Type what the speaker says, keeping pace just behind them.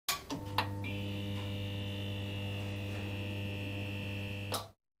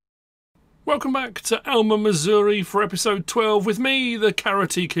Welcome back to Alma, Missouri for episode 12 with me, the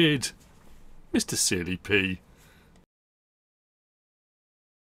Carroty Kid, MrSealyp.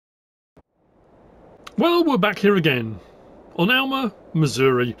 Well, we're back here again on Alma,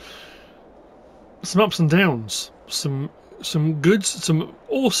 Missouri. Some ups and downs, some goods, some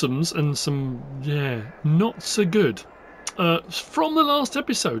awesomes, and some, not so good. From the last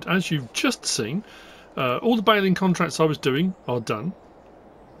episode, as you've just seen, all the baling contracts I was doing are done.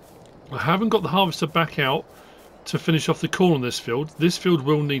 I haven't got the harvester back out to finish off the corn on this field. This field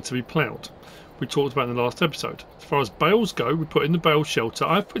will need to be ploughed. We talked about in the last episode. As far as bales go, we put in the bale shelter.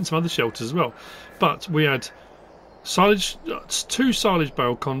 I've put in some other shelters as well. But we had silage, 2 silage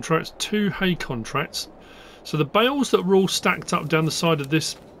bale contracts, 2 hay contracts. So the bales that were all stacked up down the side of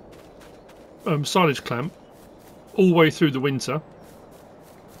this silage clamp all the way through the winter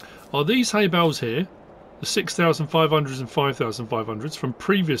are these hay bales here. The 6,500s and 5,500s from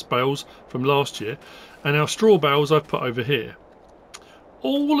previous bales from last year, and our straw bales I've put over here.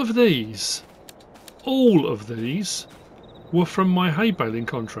 All of these were from my hay baling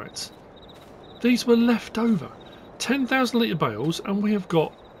contracts. These were left over. 10,000 litre bales, and we have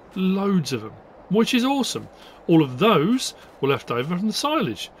got loads of them, which is awesome. All of those were left over from the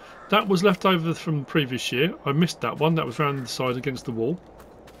silage. That was left over from the previous year. I missed that one. That was round the side against the wall.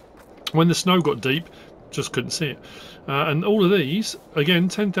 When the snow got deep, just couldn't see it. And all of these, again,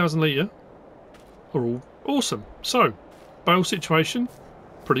 10,000 litre, are all awesome. So, bale situation,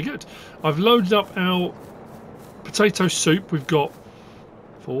 pretty good. I've loaded up our potato soup. We've got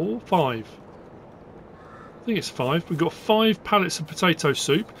 4, 5. I think it's 5. We've got 5 pallets of potato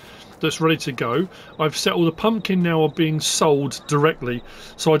soup that's ready to go. I've set all the pumpkin now are being sold directly,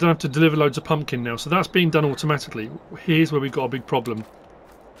 so I don't have to deliver loads of pumpkin now. So that's being done automatically. Here's where we've got a big problem.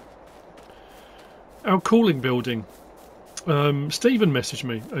 Our cooling building. Stephen messaged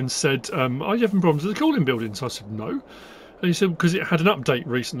me and said, are you having problems with the cooling building? So I said, no. And he said, because it had an update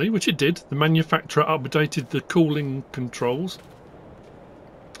recently, which it did. The manufacturer updated the cooling controls.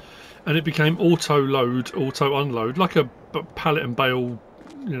 And it became auto-load, auto-unload, like a pallet and bale,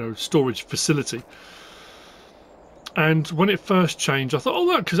 storage facility. And when it first changed, I thought, oh,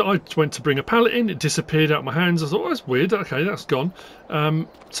 that, because I went to bring a pallet in, it disappeared out of my hands. I thought, oh, that's weird. Okay, that's gone.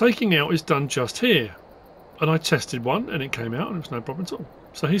 Taking out is done just here. And I tested one, and it came out, and it was no problem at all.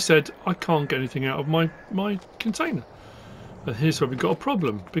 So he said, I can't get anything out of my container. And here's where we've got a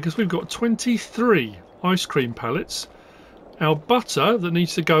problem, because we've got 23 ice cream pallets. Our butter that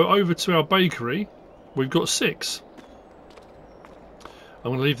needs to go over to our bakery, we've got 6. I'm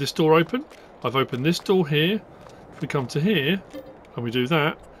going to leave this door open. I've opened this door here. We come to here and we do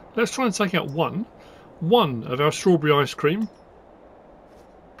that. Let's try and take out one of our strawberry ice cream.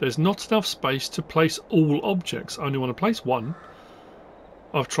 There's not enough space to place all objects. I only want to place one.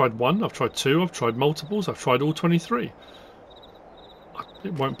 I've tried 1, I've tried 2, I've tried multiples, I've tried all 23.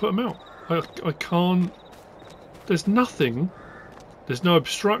 It won't put them out. I can't. There's nothing. There's no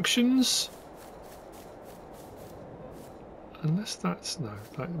obstructions. Unless that's no,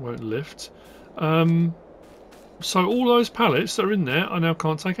 that won't lift. So all those pallets that are in there I now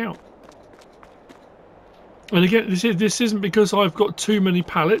can't take out. And again, this isn't because I've got too many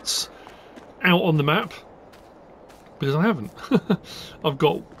pallets out on the map, because I haven't. I've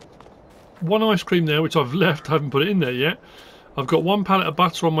got 1 ice cream there which I've left, I haven't put it in there yet. I've got 1 pallet of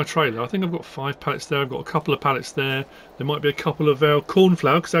butter on my trailer. I think I've got 5 pallets there. I've got a couple of pallets there. There might be a couple of our corn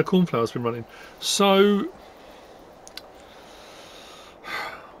flour, because our corn flour's been running. So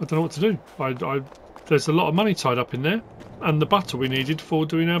I don't know what to do. There's a lot of money tied up in there, and the butter we needed for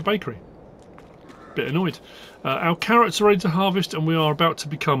doing our bakery. Bit annoyed. Our carrots are ready to harvest, and we are about to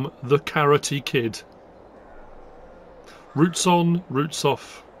become the Carroty Kid. Roots on, roots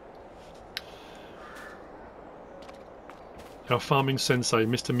off. Our farming sensei,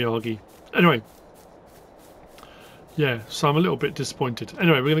 Mr. Miyagi. Anyway. Yeah, so I'm a little bit disappointed.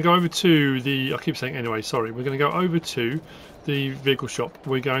 Anyway, we're going to go over to the... I keep saying anyway, sorry. We're going to go over to the vehicle shop.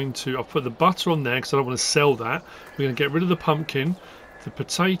 We're going to... I'll put the butter on there because I don't want to sell that. We're going to get rid of the pumpkin, the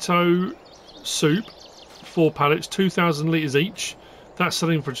potato soup, 4 pallets, 2,000 litres each. That's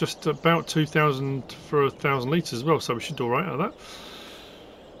selling for just about 2,000 for 1,000 litres as well, so we should do alright out of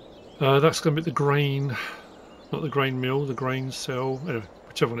that. That's going to be the grain, not the grain mill, the grain cell, anyway,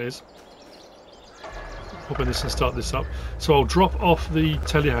 whichever one it is. Open this and start this up. So I'll drop off the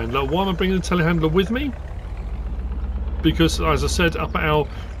telehandler. Why am I bringing the telehandler with me? Because, as I said, up at our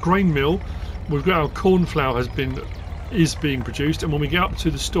grain mill, we've got our corn flour is being produced, and when we get up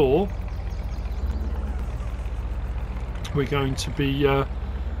to the store, we're going to be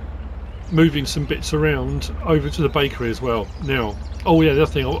moving some bits around over to the bakery as well. Now, oh yeah, the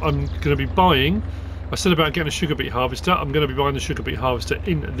other thing I'm going to be buying, I said about getting a sugar beet harvester, I'm going to be buying the sugar beet harvester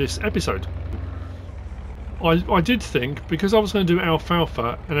in this episode. I did think, because I was going to do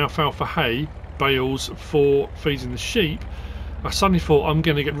alfalfa and alfalfa hay bales for feeding the sheep, I suddenly thought I'm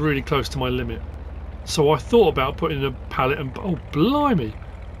going to get really close to my limit. So I thought about putting a pallet and... oh, blimey!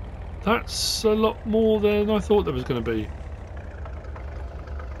 That's a lot more than I thought there was going to be.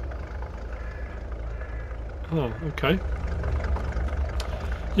 Oh, okay.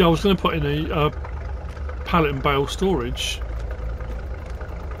 Yeah, I was going to put in a pallet and bale storage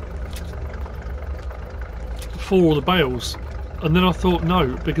for all the bales, and then I thought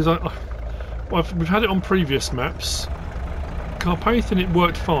no, because we've had it on previous maps. Carpathian it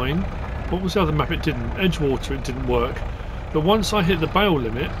worked fine. What was the other map it didn't? Edgewater it didn't work. But once I hit the bale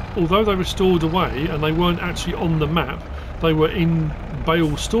limit, although they were stored away and they weren't actually on the map, they were in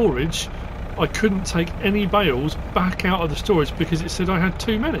bale storage, I couldn't take any bales back out of the storage because it said I had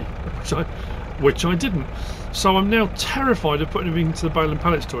too many, which I didn't. So I'm now terrified of putting them into the bale and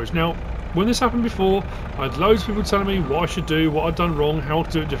pallet storage. Now, when this happened before, I had loads of people telling me what I should do, what I'd done wrong, how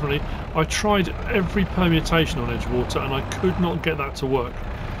to do it differently. I tried every permutation on Edgewater and I could not get that to work.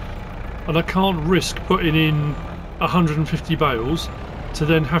 And I can't risk putting in 150 bales to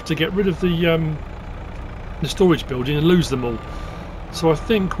then have to get rid of the storage building and lose them all. So I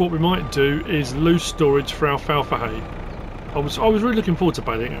think what we might do is loose storage for alfalfa hay. I was really looking forward to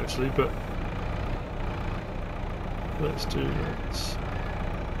baling actually, but let's do that.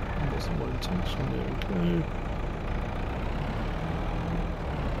 Wasn't my intention. There we go.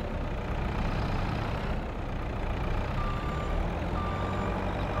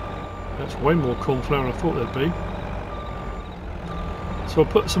 That's way more corn flour than I thought there'd be. So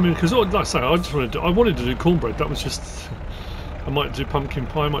I'll put some in, because like I say, I wanted to do cornbread. That was just, I might do pumpkin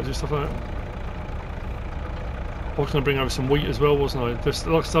pie, I might do stuff like that. I was going to bring over some wheat as well, wasn't I? Just,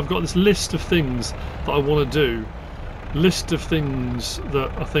 like I said, I've got this list of things that I want to do. List of things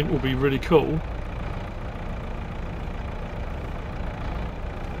that I think will be really cool.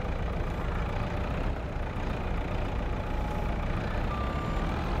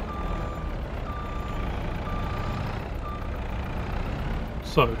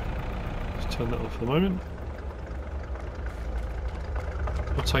 So, let's turn that off for the moment.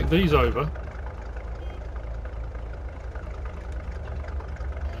 I'll take these over.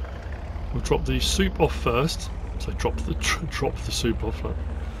 We'll drop the soup off first. So drop the soup off. Like.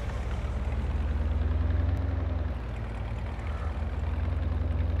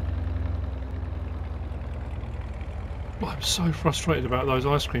 Well, I'm so frustrated about those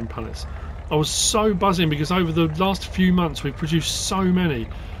ice cream pallets. I was so buzzing because over the last few months we've produced so many.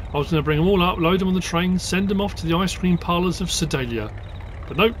 I was going to bring them all up, load them on the train, send them off to the ice cream parlours of Sedalia.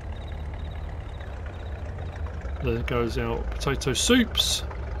 But nope. There goes our potato soups.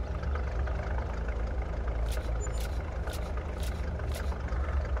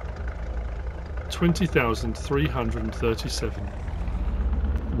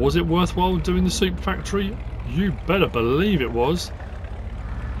 $20,337. Was it worthwhile doing the soup factory? You better believe it was.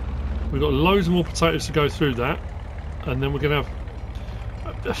 We've got loads more potatoes to go through that, and then we're going to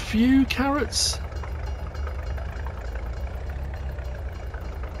have a few carrots.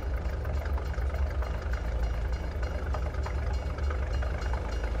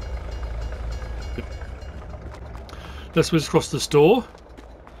 Let's whiz across the store.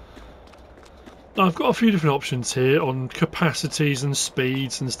 I've got a few different options here on capacities and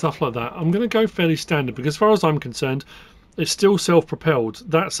speeds and stuff like that. I'm going to go fairly standard because as far as I'm concerned, it's still self-propelled.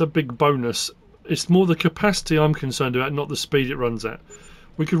 That's a big bonus. It's more the capacity I'm concerned about, not the speed it runs at.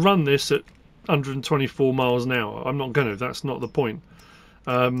 We could run this at 124 miles an hour. I'm not going to. That's not the point.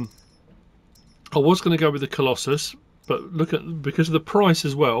 I was going to go with the Colossus, but look at, because of the price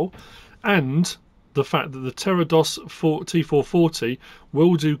as well, and the fact that the Terados T440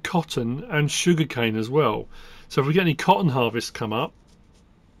 will do cotton and sugarcane as well. So if we get any cotton harvests come up,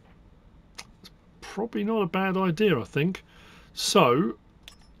 it's probably not a bad idea, I think. So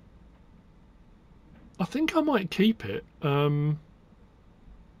I think I might keep it. I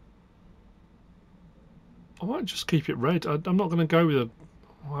might just keep it red. I'm not going to go with a...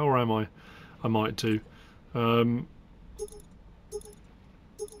 Where am I? I might do.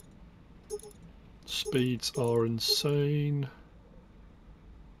 Speeds are insane.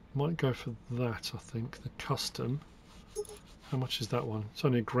 Might go for that, I think. The custom. How much is that one? It's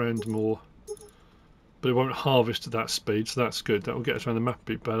only £1,000 more. But it won't harvest at that speed, so that's good. That will get us around the map a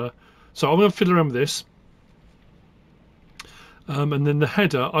bit better. So I'm going to fiddle around with this. And then the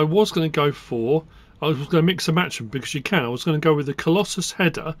header, I was going to go for... I was going to mix and match them because you can. I was going to go with the Colossus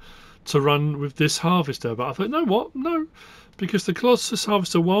header to run with this harvester. But I thought, no, what? No, because the Colossus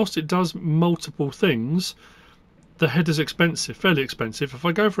harvester, whilst it does multiple things, the header's expensive, fairly expensive. If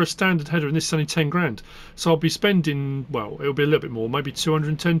I go for a standard header, and this is only 10 grand, so I'll be spending, well, it'll be a little bit more, maybe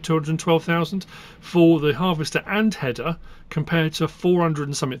 210, 212,000 for the harvester and header, compared to 400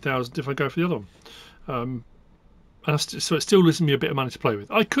 and something thousand if I go for the other one. So it's still losing me a bit of money to play with.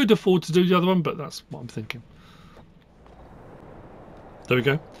 I could afford to do the other one, but that's what I'm thinking. There we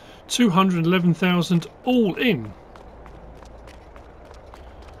go, 211,000 all in.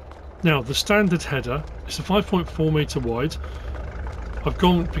 Now the standard header is a 5.4 metre wide. I've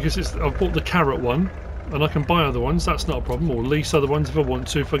gone because I've bought the carrot one, and I can buy other ones. That's not a problem, or lease other ones if I want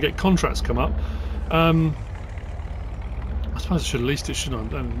to. If I get contracts come up, I suppose I should have leased it,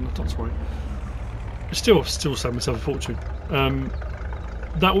 shouldn't I? Not to worry. Still save myself a fortune.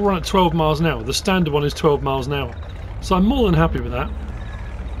 That will run at 12 miles an hour. The standard one is 12 miles an hour, so I'm more than happy with that.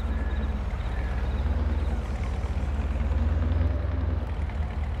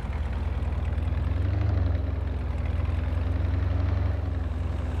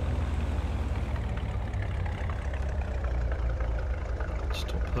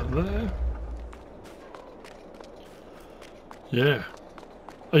 There. Yeah.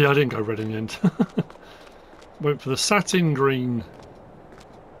 Oh yeah, I didn't go red in the end. Went for the satin green.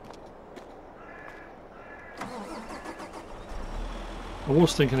 I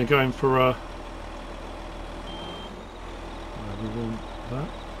was thinking of going for a... we want that.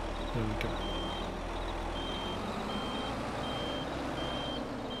 There we go.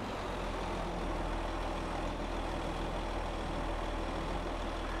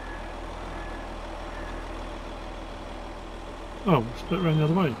 Oh, split around the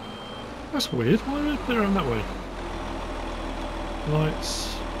other way. That's weird. Why did I split around that way?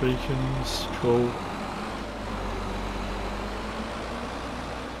 Lights, beacons, cool.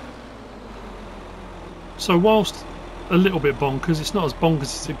 So whilst a little bit bonkers, it's not as bonkers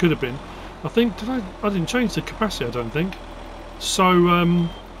as it could have been. I think I didn't change the capacity, I don't think. So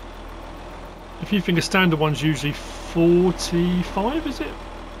if you think a standard one's usually 45, is it?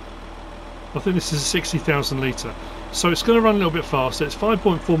 I think this is a 60,000 litre. So it's going to run a little bit faster. It's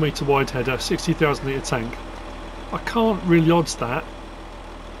 5.4 metre wide header, 60,000 litre tank. I can't really odds that.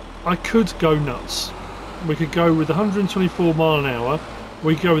 I could go nuts. We could go with 124 mile an hour.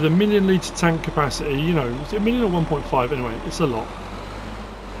 We could go with a 1 million litre tank capacity. You know, is it a million or 1.5? Anyway, it's a lot.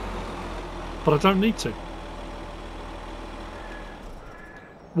 But I don't need to.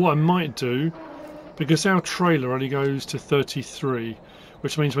 What I might do, because our trailer only goes to 33,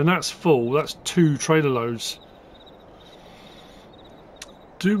 which means when that's full, that's 2 trailer loads.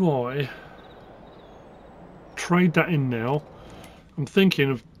 Do I trade that in now? I'm thinking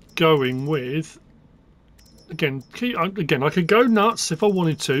of going with, again, I could go nuts if I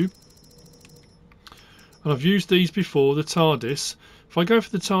wanted to, and I've used these before, the Tardis. If I go for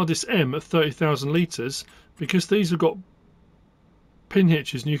the Tardis M at 30,000 litres, because these have got pin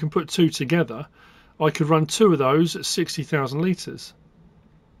hitches and you can put 2 together, I could run 2 of those at 60,000 litres.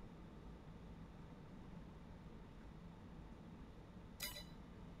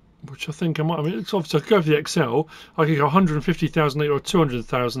 Which I think I might. I mean, it's obviously I could go for the XL. I could go 150,000 litre or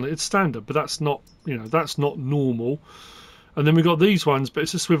 200,000 litre. It's standard, but that's not, you know, that's not normal. And then we've got these ones, but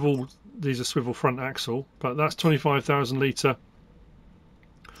it's a swivel. These are swivel front axle, but that's 25,000 litre.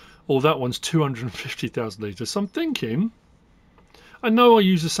 Or that one's 250,000 litres. So I'm thinking, I know I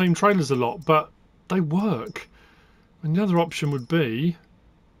use the same trailers a lot, but they work. And the other option would be,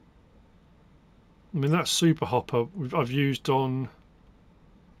 I mean, that super hopper I've used on.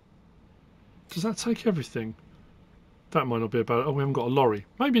 Does that take everything? That might not be about it. Oh, we haven't got a lorry.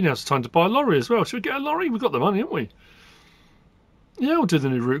 Maybe now's the time to buy a lorry as well. Should we get a lorry? We've got the money, haven't we? Yeah, we'll do the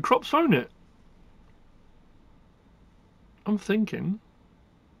new root crops, won't it? I'm thinking.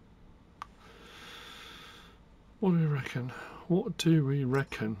 What do we reckon? What do we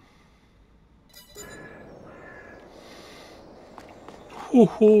reckon?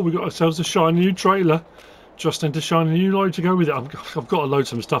 Oh, we got ourselves a shiny new trailer. Just into shiny new lorry to go with it. I've got to load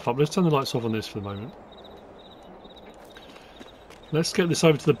some stuff up. Let's turn the lights off on this for the moment. Let's get this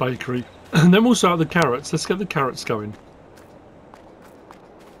over to the bakery. And then we'll sort out the carrots. Let's get the carrots going.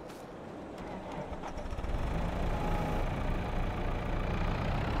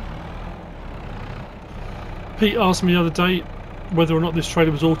 Pete asked me the other day whether or not this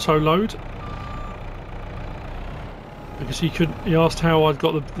trailer was auto-load. Because he asked how I'd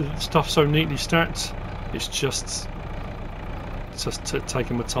got the stuff so neatly stacked. It's just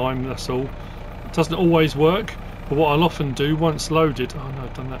taking my time, that's all. It doesn't always work, but what I'll often do once loaded... Oh no,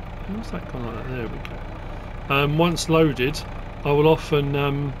 I've done that. How's that gone like that? There we go. Once loaded, I will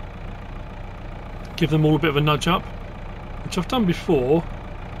often give them all a bit of a nudge up, which I've done before.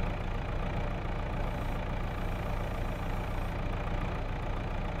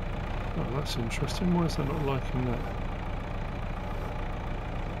 Oh, that's interesting. Why is that not liking that?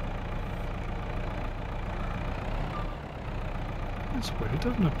 That's weird. I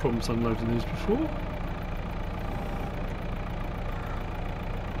haven't had problems unloading these before.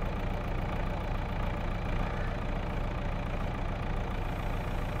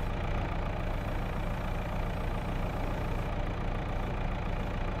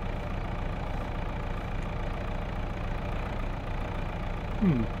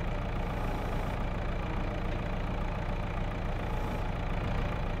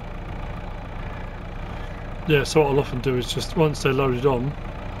 Yeah, so what I'll often do is just, once they're loaded on,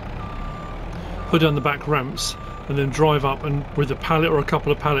 put down the back ramps and then drive up and with a pallet or a couple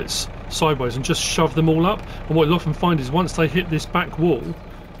of pallets sideways and just shove them all up. And what you'll often find is once they hit this back wall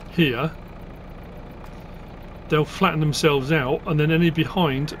here, they'll flatten themselves out, and then any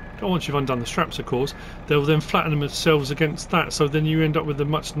behind, once you've undone the straps of course, they'll then flatten themselves against that, so then you end up with a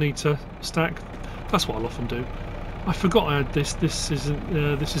much neater stack. That's what I'll often do. I forgot I had this. This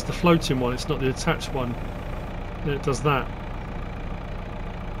isn't. This is the floating one. It's not the attached one. It does that.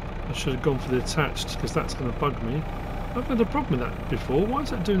 I should have gone for the attached because that's going to bug me. I've had a problem with that before. Why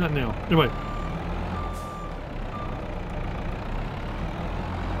is that doing that now? Anyway.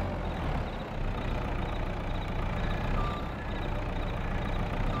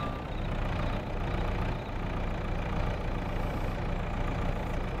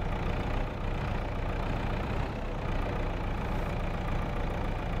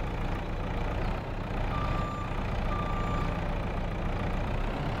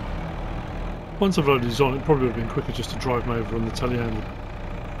 Once I've loaded these on, it probably would have been quicker just to drive them over on the telehandler.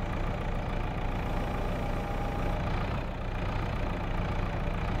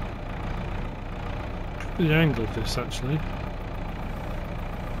 Could be the angle of this actually.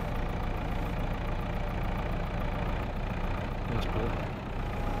 That's better.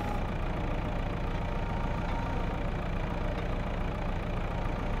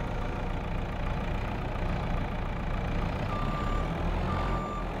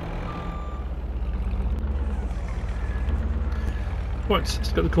 Right,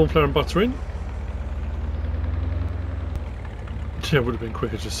 let's get the corn flour and butter in. Yeah, it would have been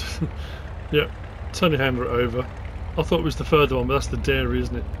quicker just... yeah, telehandler it over. I thought it was the further one, but that's the dairy,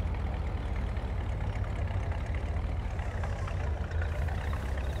 isn't it?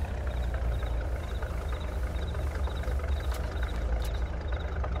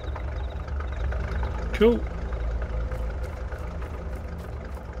 Cool.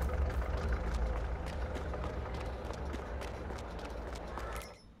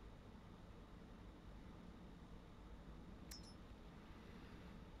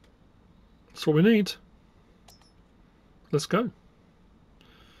 That's what we need. Let's go.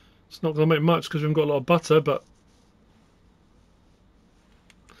 It's not going to make much because we haven't got a lot of butter, but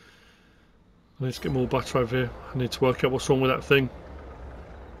I need to get more butter over here. I need to work out what's wrong with that thing.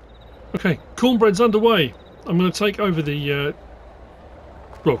 Okay, cornbread's underway. I'm going to take over the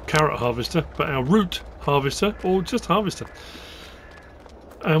well, carrot harvester, but our root harvester, or just harvester.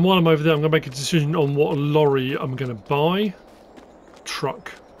 And while I'm over there, I'm going to make a decision on what lorry I'm going to buy.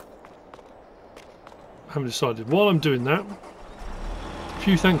 Truck. I haven't decided. While I'm doing that, a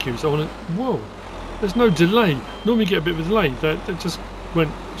few thank yous. I want to... Whoa! There's no delay. Normally you get a bit of a delay. That just went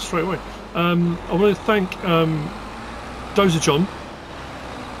straight away. I want to thank Dozer John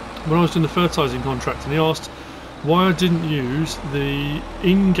when I was doing the fertilising contract, and he asked why I didn't use the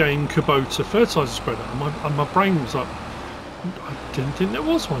in-game Kubota fertiliser spreader. And my brain was like, I didn't think there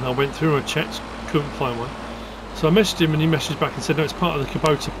was one. I went through and checked, couldn't find one. So I messaged him and he messaged back and said, no, it's part of the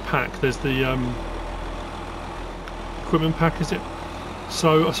Kubota pack. There's the equipment pack, is it?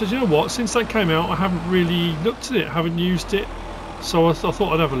 So I said, you know what, since that came out I haven't really looked at it, haven't used it, so I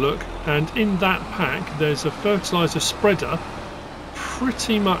thought I'd have a look. And in that pack there's a fertiliser spreader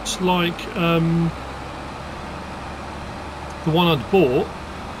pretty much like the one I'd bought,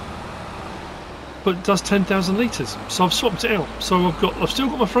 but it does 10,000 litres, so I've swapped it out. So I've still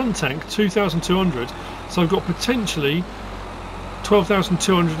got my front tank 2,200, so I've got potentially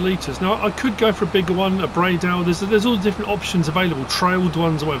 12,200 litres. Now I could go for a bigger one, a Braydale. There's all the different options available, trailed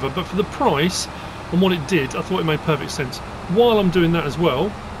ones or whatever, but for the price and what it did, I thought it made perfect sense. While I'm doing that as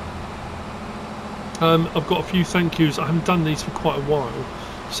well, I've got a few thank yous. I haven't done these for quite a while,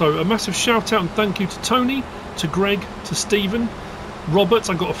 so a massive shout out and thank you to Tony, to Greg, to Stephen, Robert.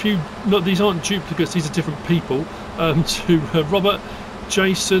 I've got a few, no, these aren't duplicates, these are different people, to Robert,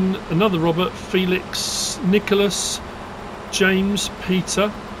 Jason, another Robert, Felix, Nicholas, James,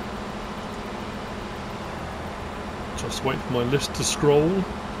 Peter, Just wait for my list to scroll.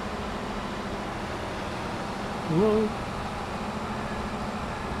 Whoa.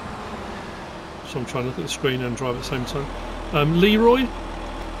 So I'm trying to look at the screen and drive at the same time. Leroy,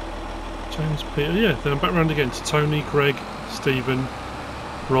 James, Peter, yeah, then I'm back round again to Tony, Greg, Stephen,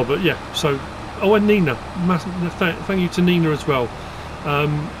 Robert, yeah, so, oh, and Nina, thank you to Nina as well,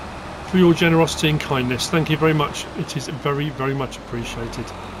 for your generosity and kindness. Thank you very much. It is very, very much appreciated.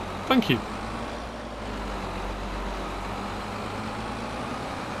 Thank you.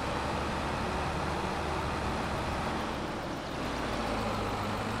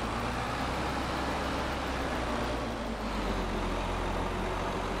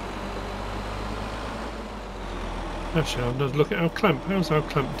 Actually, I'll have a look at our clamp. How's our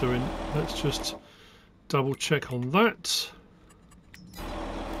clamp doing? Let's just double check on that.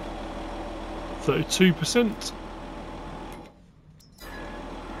 32%.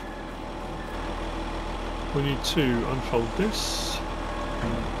 We need to unfold this.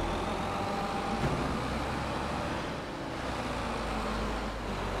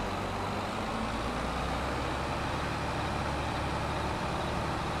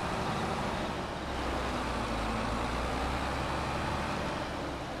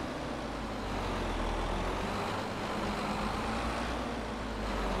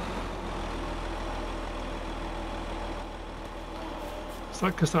 Is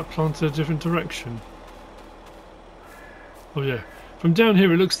that because that planted a different direction? Oh yeah, from down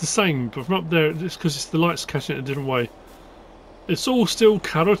here it looks the same, but from up there it's because it's the light's catching it a different way. It's all still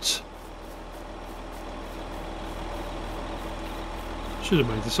carrot. Should have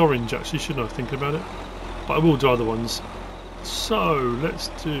made this orange actually, shouldn't I, thinking about it? But I will do other ones. So let's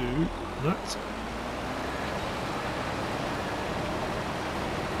do that.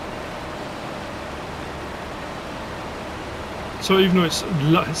 So even though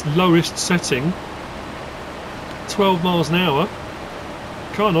it's lowest setting, 12 miles an hour,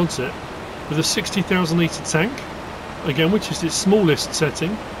 can't odds it, with a 60,000 litre tank, again, which is its smallest setting.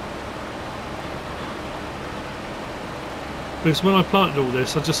 Because when I planted all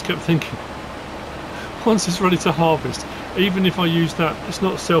this, I just kept thinking, once it's ready to harvest, even if I use that, it's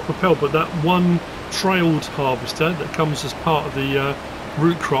not self-propelled, but that one trailed harvester that comes as part of the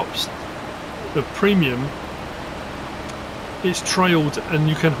root crops, the premium, it's trailed and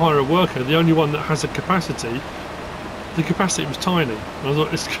you can hire a worker. The only one that has a capacity, the capacity was tiny. And I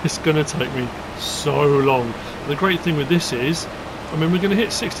thought it's going to take me so long. The great thing with this is, I mean, we're going to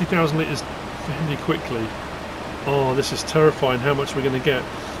hit 60,000 litres fairly quickly. Oh, this is terrifying how much we're going to get.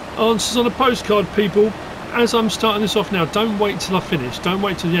 Answers on a postcard, people. As I'm starting this off now, don't wait till I finish. Don't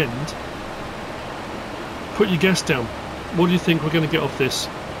wait till the end. Put your guess down. What do you think we're going to get off this?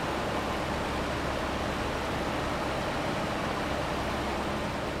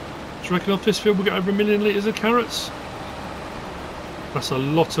 Do you reckon off this field we'll get over 1 million litres of carrots? That's a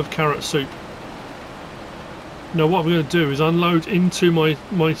lot of carrot soup. Now what we're going to do is unload into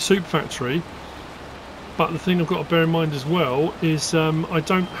my soup factory. But the thing I've got to bear in mind as well is I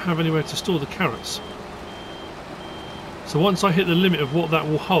don't have anywhere to store the carrots. So once I hit the limit of what that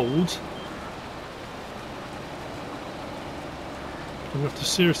will hold, I'm going to have to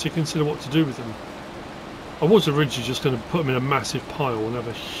seriously consider what to do with them. I was originally just going to put them in a massive pile and have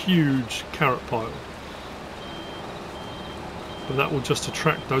a huge carrot pile. But that will just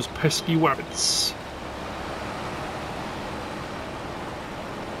attract those pesky rabbits.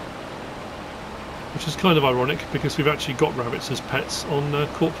 Which is kind of ironic because we've actually got rabbits as pets on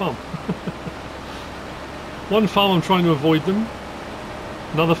Court Farm. One farm I'm trying to avoid them.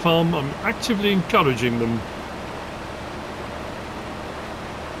 Another farm I'm actively encouraging them.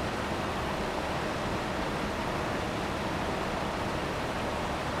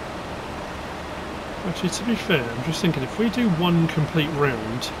 Actually, to be fair, I'm just thinking if we do one complete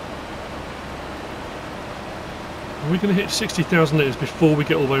round, are we going to hit 60,000 litres before we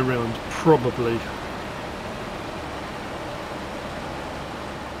get all the way around? Probably.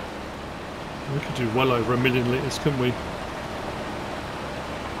 We could do well over 1 million litres, couldn't we?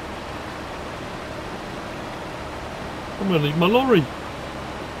 I'm going to leave my lorry.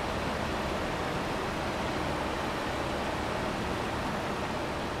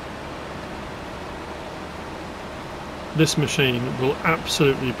 This machine will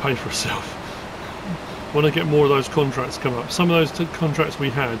absolutely pay for itself when I get more of those contracts come up. Some of those contracts we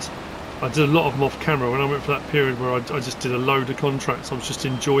had, I did a lot of them off camera when I went for that period where I just did a load of contracts. I was just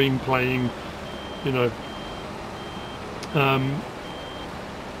enjoying playing, you know.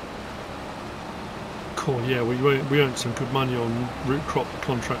 Cool, yeah, we earned some good money on root crop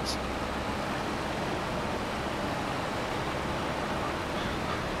contracts.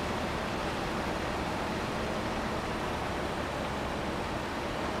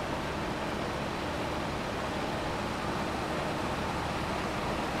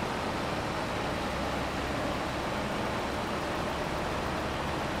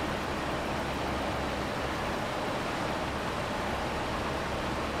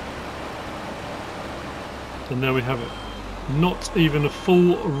 And there we have it. Not even a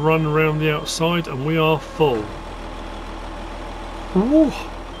full run around the outside, and we are full. Ooh.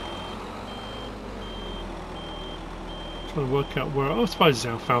 Trying to work out where. I suppose it's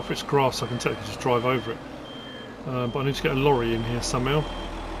alfalfa. It's grass. I can technically just drive over it. But I need to get a lorry in here somehow.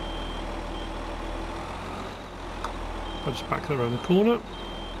 I'll just back that around the corner.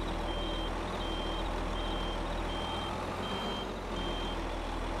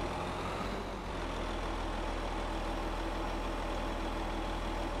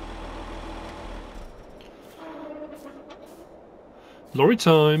 Lorry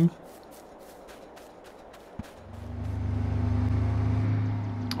time.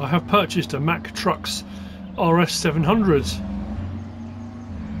 I have purchased a Mack Trucks RS 700.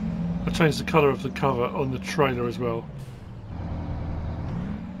 I changed the colour of the cover on the trailer as well.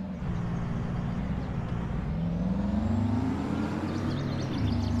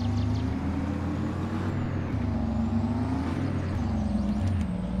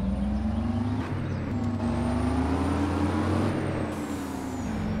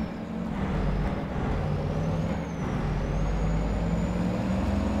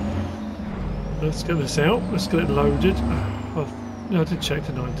 Let's get this out. Let's get it loaded. I did check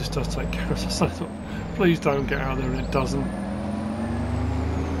tonight. This does take carrots. So I thought, please don't get out there, and it doesn't.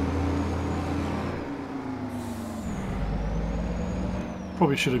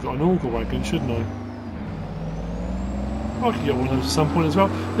 Probably should have got an auger wagon, shouldn't I? I could get one of those at some point as well.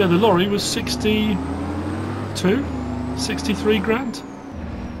 Yeah, the lorry was 63 grand.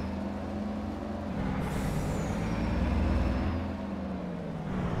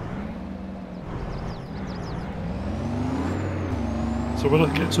 So when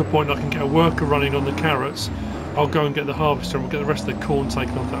I get to a point I can get a worker running on the carrots, I'll go and get the harvester and we'll get the rest of the corn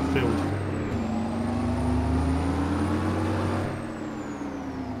taken off that field.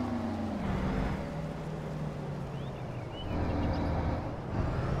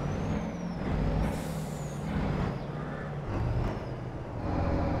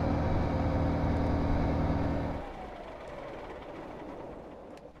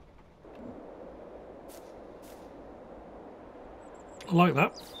 I like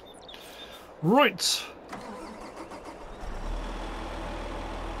that. Right.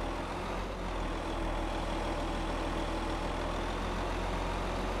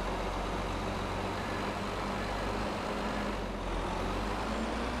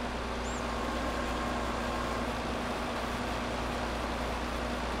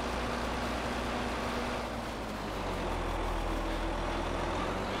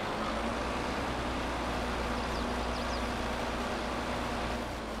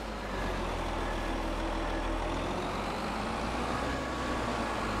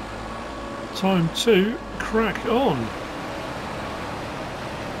 Time to crack on.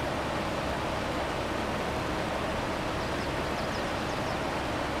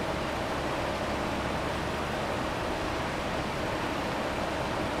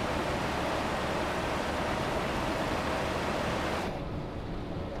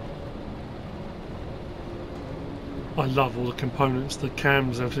 I love all the components, the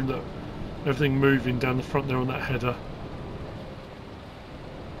cams, everything. Look, everything moving down the front there on that header.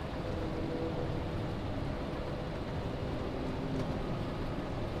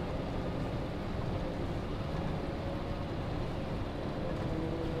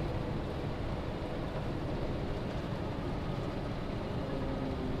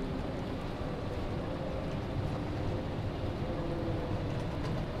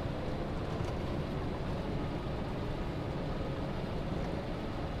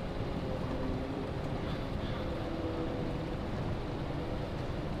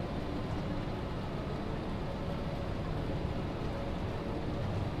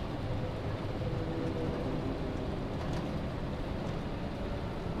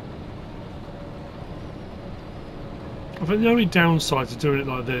 I think the only downside to doing it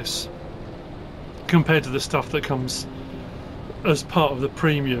like this, compared to the stuff that comes as part of the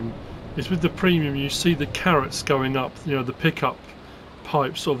premium, is with the premium you see the carrots going up, you know, the pickup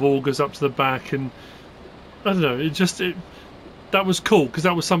pipe sort of augers up to the back, and I don't know, that was cool because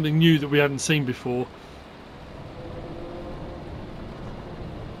that was something new that we hadn't seen before.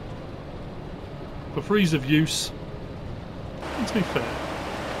 But for ease of use, to be fair.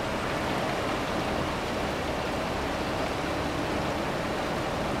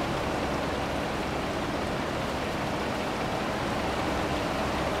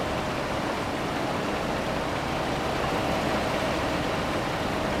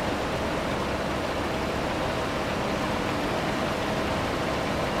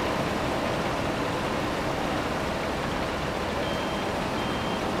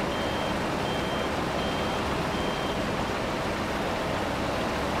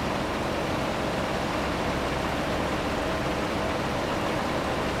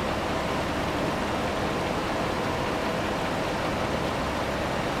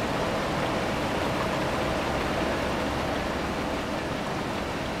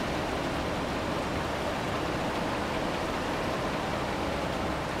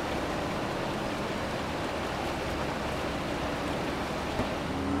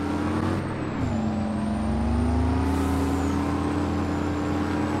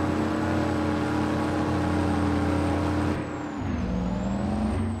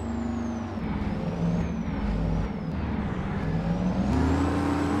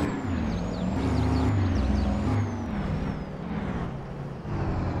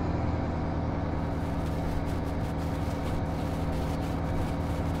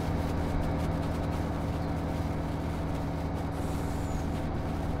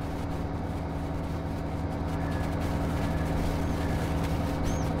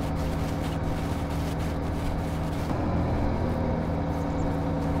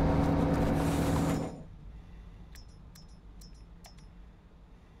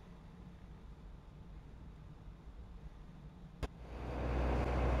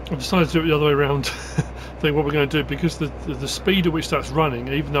 I've decided to do it the other way around. I think what we're going to do, because the speed at which that's running,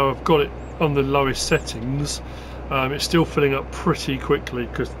 even though I've got it on the lowest settings, it's still filling up pretty quickly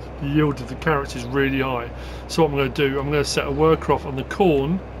because the yield of the carrots is really high. So what I'm going to do, I'm going to set a worker off on the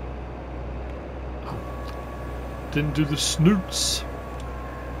corn. Didn't do the snoots.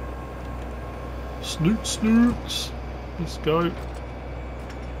 Snoots. Let's go.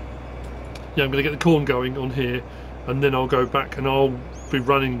 Yeah, I'm going to get the corn going on here, and then I'll go back and I'll be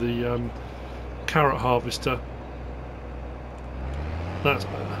running the carrot harvester. That's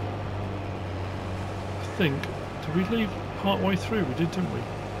better. I think, did we leave part way through? We did, didn't we?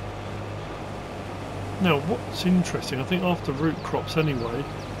 Now, what's interesting, I think after root crops anyway,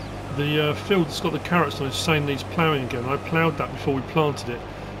 the field that's got the carrots on is saying needs ploughing again. I ploughed that before we planted it.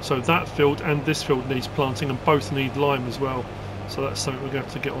 So that field and this field needs planting, and both need lime as well. So that's something we're going to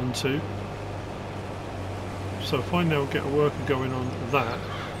have to get onto. So if I now get a worker going on that,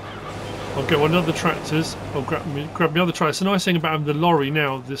 I'll get one of the tractors, I'll grab my other tractor. It's the nice thing about having the lorry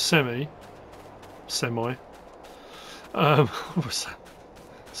now, the semi trailer.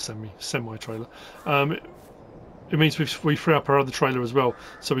 It means we free up our other trailer as well,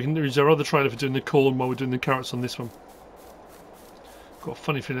 so we can use our other trailer for doing the corn while we're doing the carrots on this one. Got a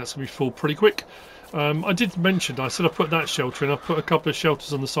funny feeling that's going to be full pretty quick. I did mention, I said I put that shelter in. I put a couple of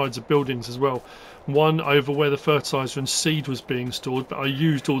shelters on the sides of buildings as well. One over where the fertilizer and seed was being stored, but I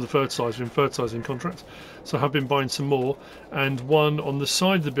used all the fertilizer in fertilizing contracts, so I have been buying some more. And one on the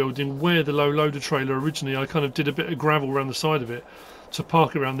side of the building where the low loader trailer originally, I kind of did a bit of gravel around the side of it to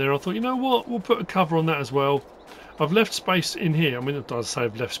park it around there. I thought, you know what, we'll put a cover on that as well. I've left space in here. I mean, it does say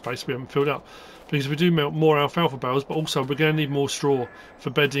I've left space, we haven't filled up, because we do melt more alfalfa bales, but also we're going to need more straw for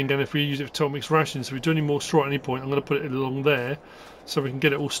bedding, and if we use it for top mix rations, so if we do need more straw at any point, I'm going to put it along there so we can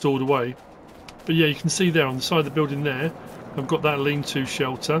get it all stored away. But yeah, you can see there on the side of the building there, I've got that lean-to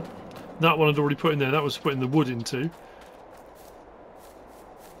shelter. That one I'd already put in there, that was putting the wood into.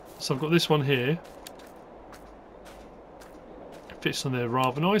 So I've got this one here. It fits on there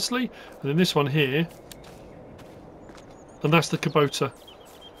rather nicely. And then this one here. And that's the Kubota.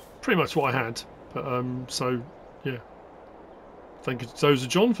 Pretty much what I had. But, so, yeah. Thank you to Dozer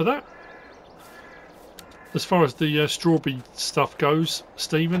John for that. As far as the strawberry stuff goes,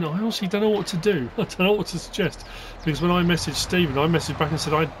 Stephen, I honestly don't know what to do. I don't know what to suggest, because when I messaged Stephen, I messaged back and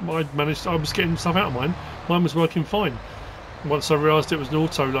said I was getting stuff out of mine. Mine was working fine. Once I realised it was an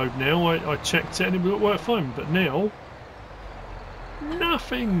auto load now, I checked it and it worked fine. But now,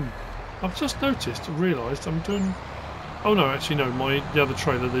 nothing. I've just noticed, realised I'm doing. Oh no, actually no. The other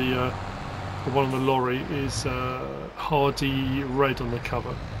trailer, the one on the lorry, is Hardy red on the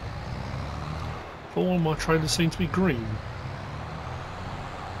cover. All my trailers seem to be green.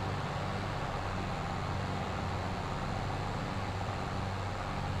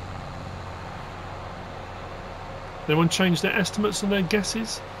 Anyone change their estimates on their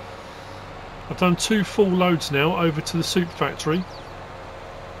guesses? I've done 2 full loads now over to the soup factory,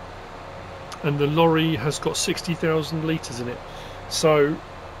 and the lorry has got 60,000 litres in it. So,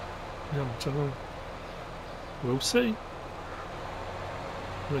 yeah, I don't know. We'll see.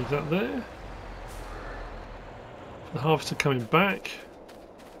 Leave that there. The harvester coming back.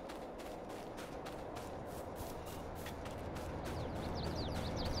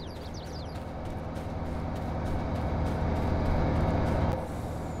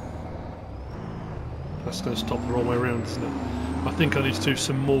 That's going to stop the wrong way around, isn't it? I think I need to do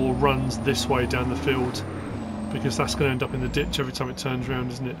some more runs this way down the field, because that's going to end up in the ditch every time it turns around,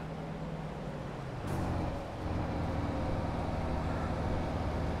 isn't it?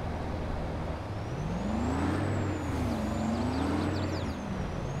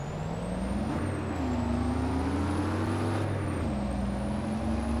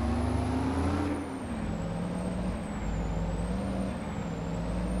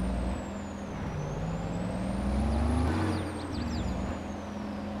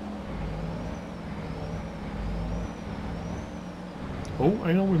 Oh,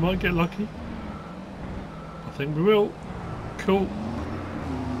 hang on, we might get lucky. I think we will. Cool.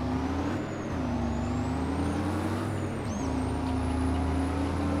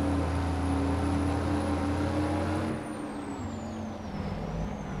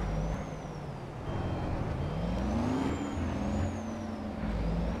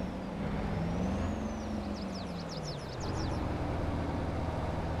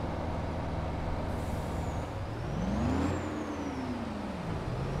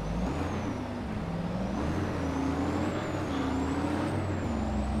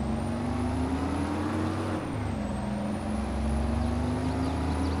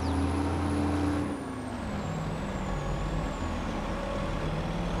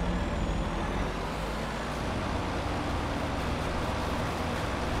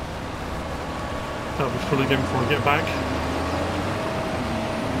 That'll be full again before I get back.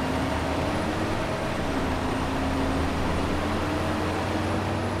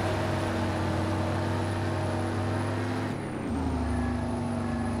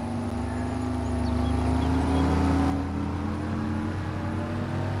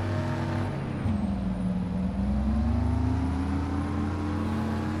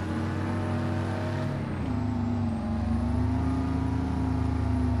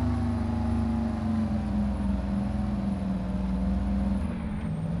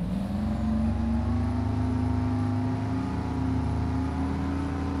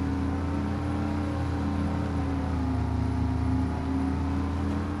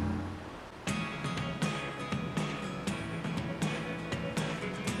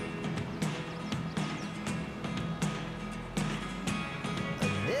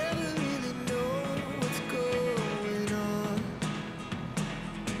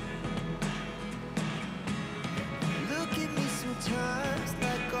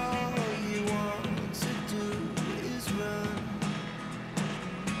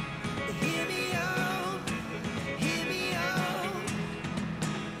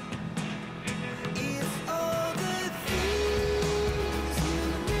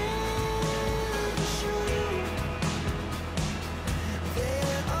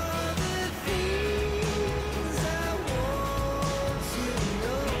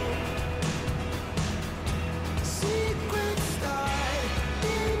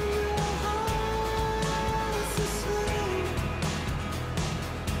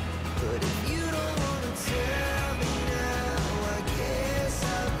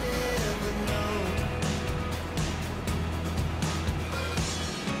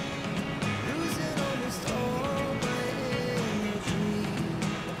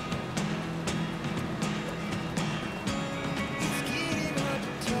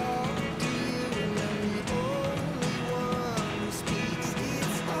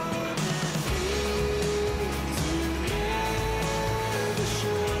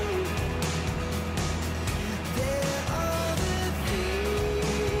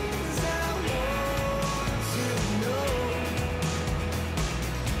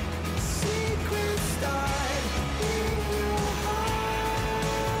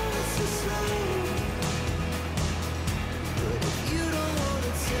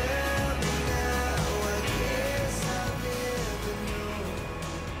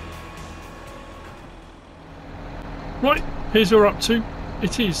 Right, here's where we're up to.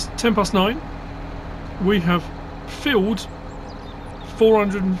 It is 9:10. We have filled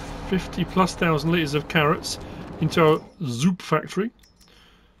 450 plus thousand litres of carrots into our Zoop factory.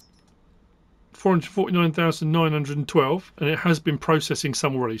 449,912, and it has been processing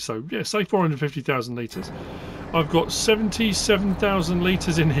some already, so yeah, say 450,000 litres. I've got 77,000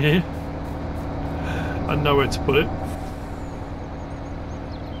 litres in here and nowhere to put it.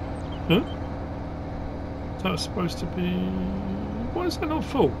 Huh? That's supposed to be... why is that not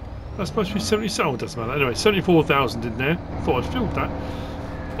full? That's supposed to be 77. Oh, it doesn't matter. Anyway, 74,000 in there. Thought I'd filled that.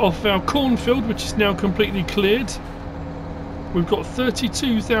 Off our cornfield, which is now completely cleared, we've got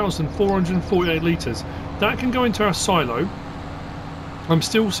 32,448 litres. That can go into our silo. I'm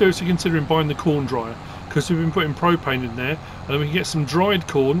still seriously considering buying the corn dryer because we've been putting propane in there, and then we can get some dried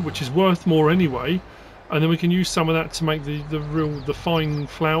corn, which is worth more anyway, and then we can use some of that to make the fine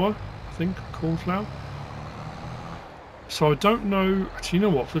flour, I think, corn flour. So I don't know. Actually, you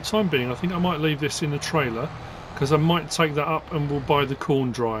know what? For the time being, I think I might leave this in the trailer because I might take that up and we'll buy the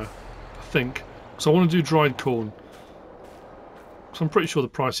corn dryer. I think. So I want to do dried corn. So I'm pretty sure the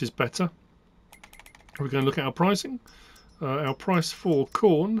price is better. We're going to look at our pricing. Our price for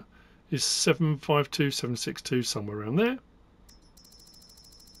corn is 752,762, somewhere around there.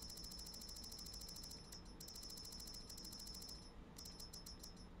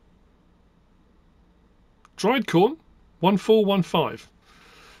 Dried corn, 1415.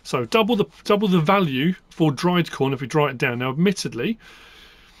 So double the value for dried corn if we dry it down. Now, admittedly,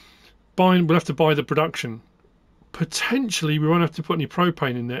 we'll have to buy the production. Potentially, we won't have to put any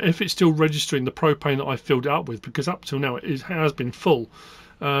propane in there if it's still registering the propane that I filled it up with, because up till now it has been full.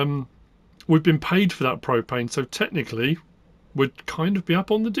 We've been paid for that propane, so technically we'd kind of be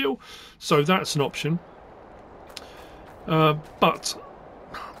up on the deal. So that's an option. So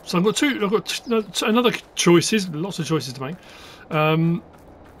I've got another choices, lots of choices to make.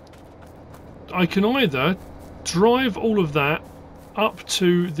 I can either drive all of that up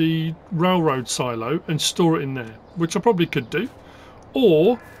to the railroad silo and store it in there, which I probably could do,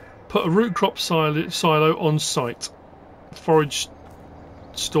 or put a root crop silo on site, forage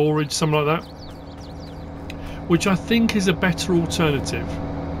storage, something like that, which I think is a better alternative.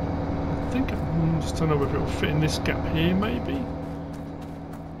 I think Just don't know whether it'll fit in this gap here, maybe.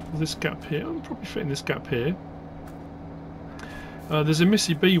 Or this gap here. I'll probably fit in this gap here. There's a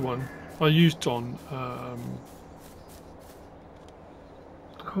Missy B one I used on.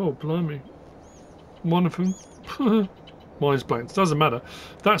 Oh, blimey. One of them. Mine's blank. It doesn't matter.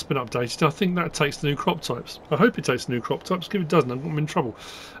 That's been updated. I think that takes the new crop types. I hope it takes the new crop types. If it doesn't, I'm in trouble.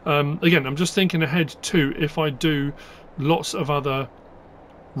 Again, I'm just thinking ahead too. If I do lots of other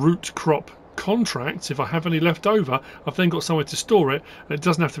root crop contracts, if I have any left over, I've then got somewhere to store it, and it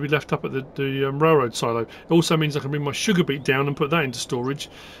doesn't have to be left up at the railroad silo. It also means I can bring my sugar beet down and put that into storage.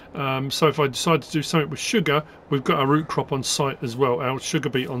 So if I decide to do something with sugar, we've got our root crop on site as well, our sugar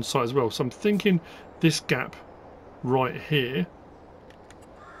beet on site as well. So I'm thinking this gap right here,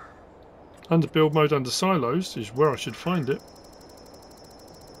 under build mode, under silos, is where I should find it.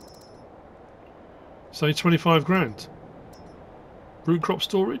 Say 25 grand. Root crop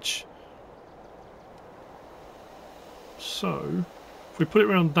storage. So, if we put it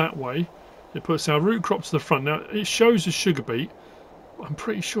around that way, it puts our root crop to the front. Now, it shows a sugar beet. I'm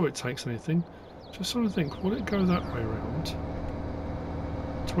pretty sure it takes anything. Just trying to think, will it go that way around?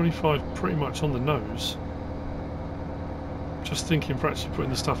 25 pretty much on the nose. Just thinking for actually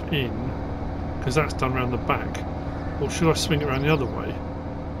putting the stuff in, because that's done around the back. Or should I swing it around the other way?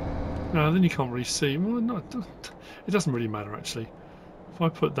 No, then you can't really see. Well, no, it doesn't really matter actually. If I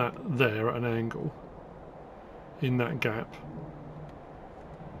put that there at an angle, in that gap,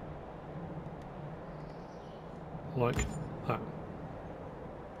 like that.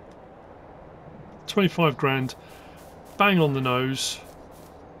 25 grand, bang on the nose.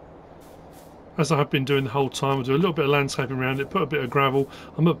 As I have been doing the whole time, I'll do a little bit of landscaping around it, put a bit of gravel.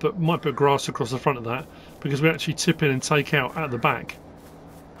 I might put grass across the front of that, because we actually tip in and take out at the back.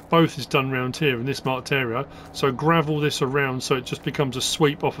 Both is done round here in this marked area, so gravel this around so it just becomes a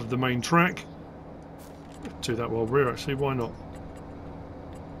sweep off of the main track. Do that while we're actually, why not?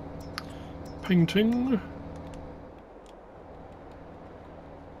 Painting.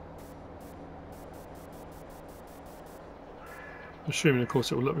 Assuming of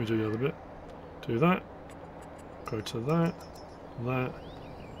course it will let me do the other bit. Do that. Go to that. That.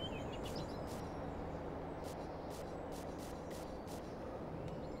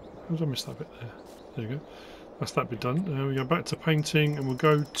 How did I miss that bit there? There you go. That's that bit done. Now we go back to painting and we'll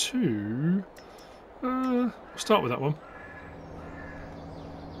go to... we'll start with that one.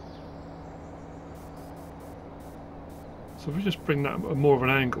 So if we just bring that at more of an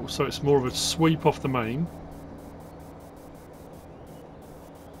angle, so it's more of a sweep off the main.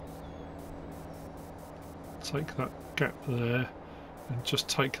 Take that gap there and just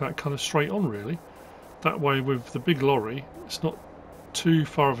take that kind of straight on really. That way with the big lorry, it's not too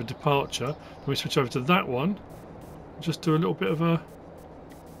far of a departure. Then we switch over to that one, just do a little bit of a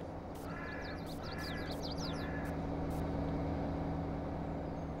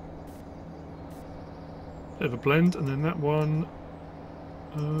blend, and then that one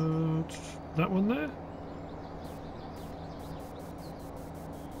there.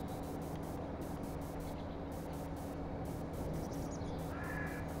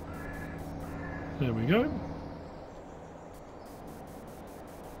 There we go.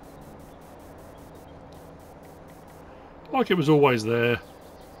 Like it was always there.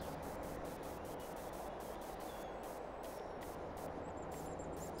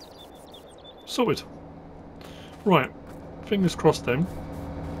 Sorted. Right, fingers crossed then.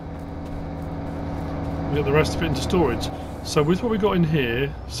 We got the rest of it into storage. So with what we got in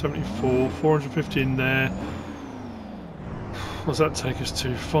here, 74, 450 in there. What does that take us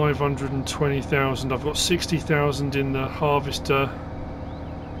to? 520,000. I've got 60,000 in the harvester.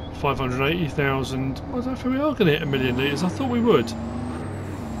 580,000. I don't think we are going to hit 1 million litres. I thought we would.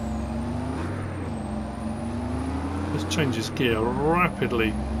 Let's change his gear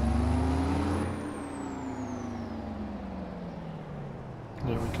rapidly.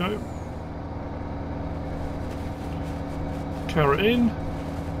 There we go. Carrot in.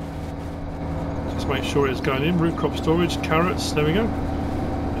 Just make sure it's going in. Root crop storage, carrots. There we go.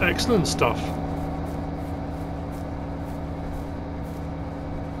 Excellent stuff.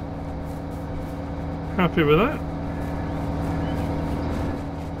 Happy with that.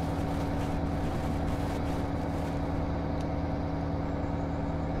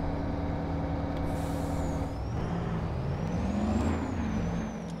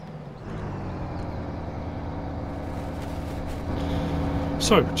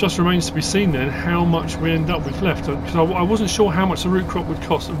 So, just remains to be seen then how much we end up with left. Because I wasn't sure how much the root crop would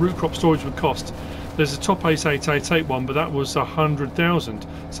cost. The root crop storage would cost. There's a top ace 888 one, but that was 100,000.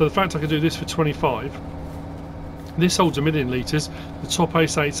 So the fact I could do this for 25. This holds 1 million litres. The top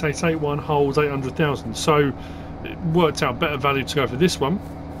A8881 one holds 800,000. So it worked out better value to go for this one.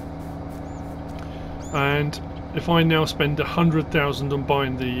 And if I now spend 100,000 on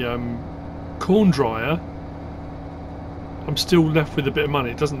buying the corn dryer, I'm still left with a bit of money.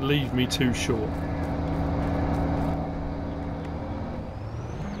 It doesn't leave me too short.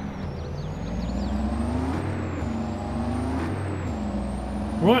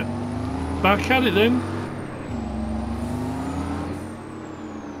 Right, back at it then.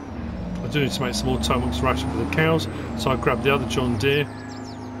 I do need to make some more Toolbox ration for the cows, so I grabbed the other John Deere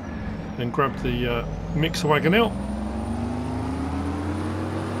and grabbed the mixer wagon out.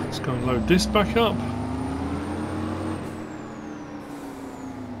 Let's go and load this back up.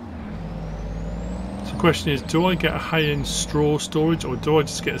 So the question is, do I get a hay and straw storage, or do I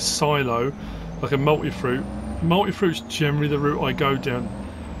just get a silo like a multi-fruit? Multi-fruit's generally the route I go down.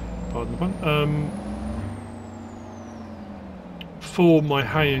 Pardon the pun. For my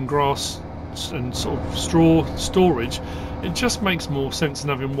hay and grass and sort of straw storage, it just makes more sense than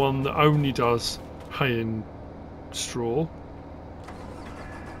having one that only does hay and straw.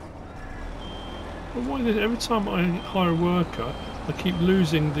 But why every time I hire a worker, I keep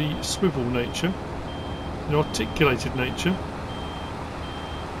losing the swivel nature, the articulated nature.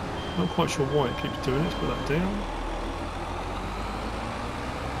 Not quite sure why it keeps doing it. Let's put that down.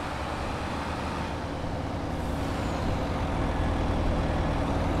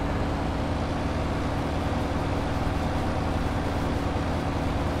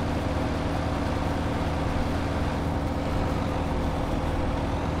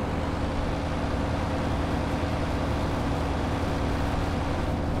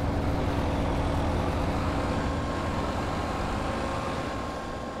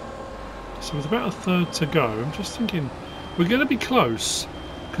 So with about a third to go, I'm just thinking we're going to be close,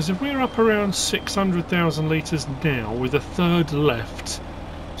 because if we're up around 600,000 litres now with a third left,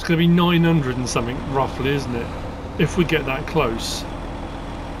 it's going to be 900 and something roughly, isn't it? If we get that close.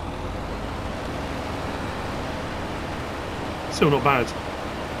 Still not bad.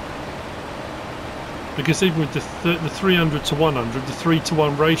 Because even with the 300 to 100, the 3 to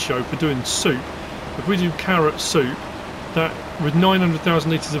 1 ratio for doing soup, if we do carrot soup, that with 900,000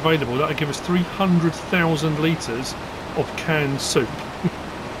 litres available, that would give us 300,000 litres of canned soup.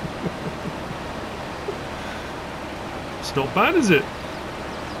 It's not bad, is it?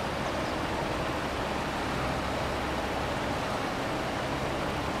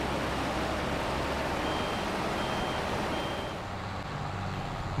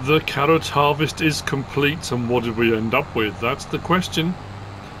 The carrot harvest is complete, and what did we end up with? That's the question.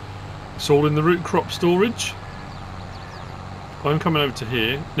 It's all in the root crop storage. I'm coming over to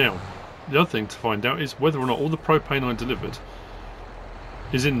here. Now, the other thing to find out is whether or not all the propane I delivered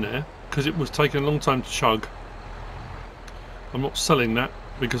is in there, because it was taking a long time to chug. I'm not selling that,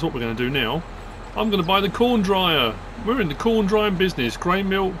 because what we're going to do now, I'm going to buy the corn dryer. We're in the corn drying business. Grain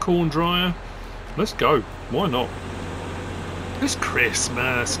mill, corn dryer. Let's go. Why not? It's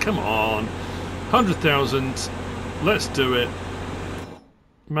Christmas. Come on. 100,000. Let's do it.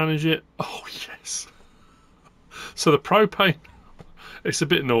 Manage it. Oh, yes. So the propane, it's a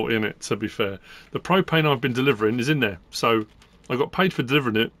bit naughty in it, to be fair. The propane I've been delivering is in there, so I got paid for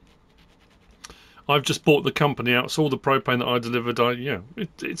delivering it. I've just bought the company out, so all the propane that I delivered,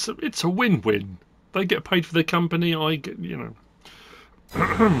 it's a win-win. They get paid for their company, I get, you know.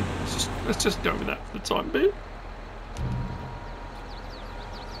 let's just go with that for the time being.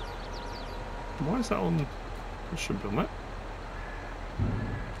 Why is that on? It shouldn't be on that.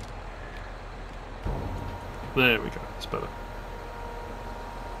 There we go, it's better.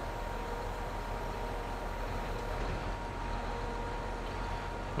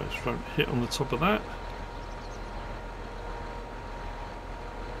 Let's try and hit on the top of that.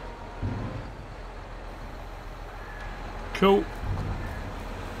 Cool.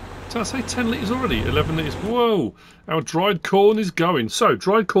 Did I say 10 litres already? 11 litres. Whoa! Our dried corn is going. So,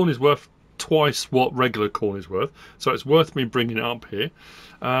 dried corn is worth twice what regular corn is worth. So it's worth me bringing it up here.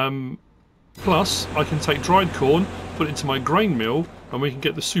 Plus, I can take dried corn, put it into my grain mill, and we can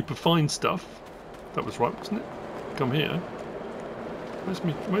get the super fine stuff. That was right, wasn't it? Come here.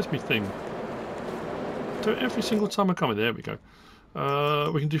 Where's me thing? Do it every single time I come in. There we go.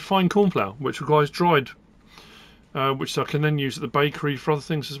 We can do fine corn flour, which requires dried, which I can then use at the bakery for other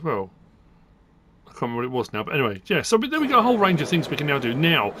things as well. I can't remember what it was now, but anyway, yeah. So there we got a whole range of things we can now do.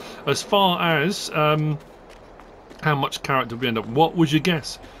 Now, as far as how much carrot did we end up? What was your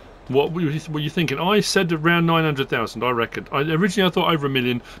guess? What were you thinking? I said around 900,000, I reckon. Originally I thought over 1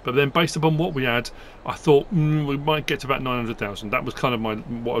 million, but then based upon what we had, I thought we might get to about 900,000. That was kind of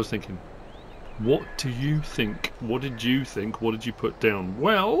what I was thinking. What do you think? What did you think? What did you put down?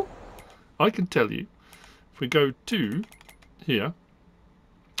 Well, I can tell you. If we go to here,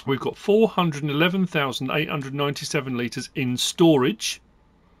 we've got 411,897 litres in storage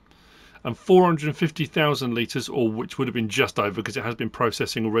and 450,000 litres, or which would have been just over because it has been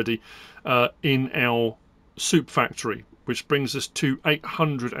processing already, in our soup factory, which brings us to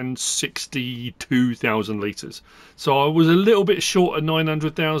 862,000 litres. So I was a little bit short of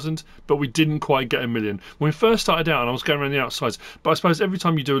 900,000, but we didn't quite get a million. When we first started out, and I was going around the outsides, but I suppose every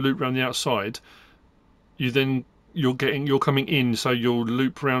time you do a loop around the outside, you're coming in, so your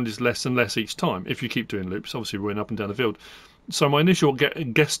loop round is less and less each time if you keep doing loops. Obviously we're going up and down the field. So my initial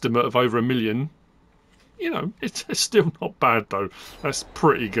guesstimate of over a million, you know, it's still not bad though. That's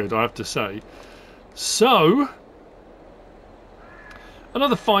pretty good, I have to say. So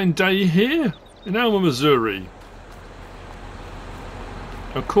another fine day here in Alma, Missouri.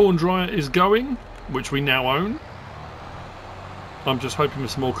 Our corn dryer is going, which we now own. I'm just hoping for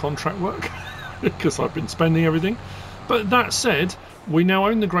some more contract work because I've been spending everything. But that said, we now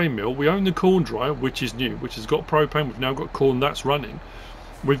own the grain mill, we own the corn dryer, which is new, which has got propane. We've now got corn that's running.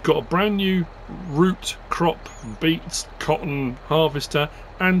 We've got a brand new root, crop, beets, cotton harvester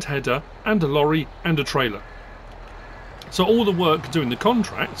and header and a lorry and a trailer. So all the work doing the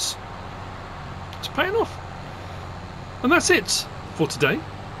contracts is paying off. And that's it for today.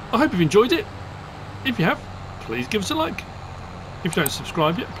 I hope you've enjoyed it. If you have, please give us a like. If you don't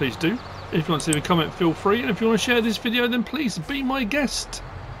subscribe yet, please do. If you want to leave a comment, feel free. And if you want to share this video, then please be my guest.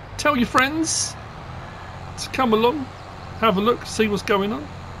 Tell your friends to come along, have a look, see what's going on.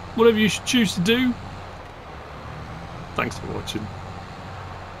 Whatever you choose to do. Thanks for watching.